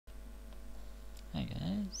Hi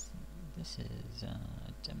guys, this is a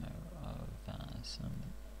demo of some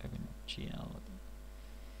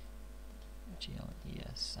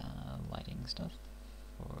GLES lighting stuff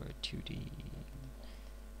for 2D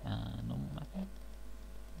normal mapping.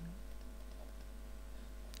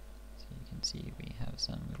 So you can see we have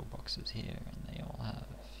some little boxes here and they all have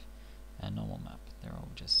a normal map. They're all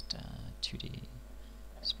just 2D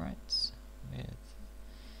sprites with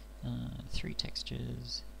 3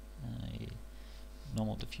 textures, a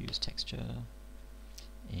normal diffuse texture,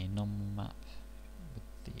 a normal map with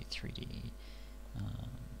the 3D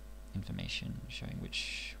information showing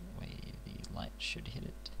which way the light should hit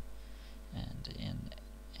it, and an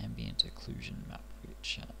ambient occlusion map,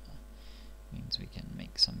 which means we can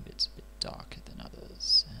make some bits a bit darker than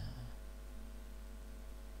others,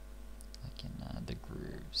 like in the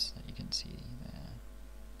grooves that you can see there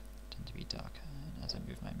tend to be darker, and as I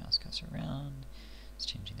move my mouse cursor around it's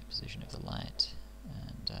changing the position of the light,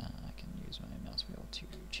 and I can use my mouse wheel to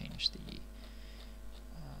change the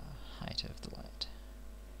height of the light.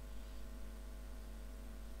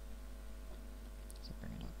 So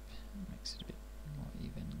bring it up, makes it a bit more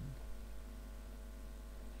even.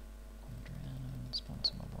 Around, spawn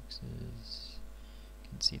some more boxes. You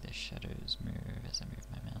can see the shadows move as I move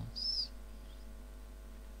my mouse.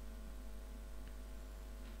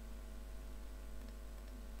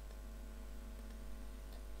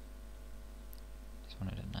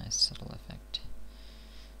 Wanted a nice subtle effect.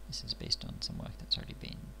 This is based on some work that's already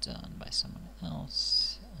been done by someone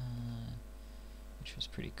else, which was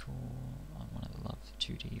pretty cool, on one of the Love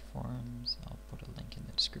 2D forums. I'll put a link in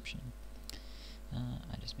the description.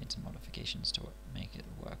 I just made some modifications to make it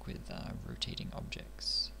work with rotating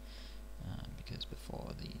objects, because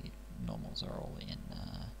before the normals are all in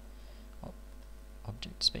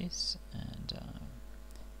object space, and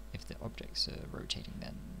if the objects are rotating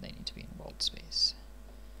then they need to be in world space.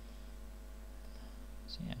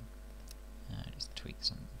 So yeah, just tweak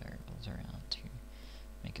some variables around to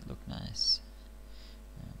make it look nice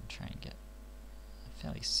and try and get a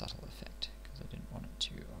fairly subtle effect because I didn't want it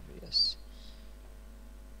too obvious.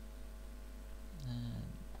 And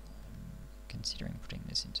I'm considering putting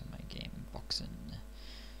this into my game Boxen,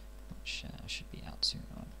 which should be out soon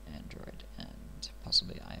on Android and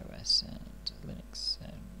possibly iOS and Linux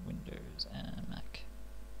and Windows and Mac.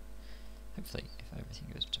 Hopefully, if everything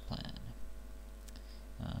goes to plan.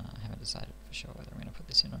 I haven't decided for sure whether I'm going to put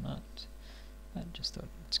this in or not. I just thought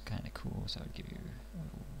it's kind of cool, so I'd give you a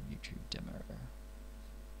little YouTube demo.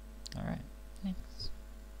 Alright, thanks.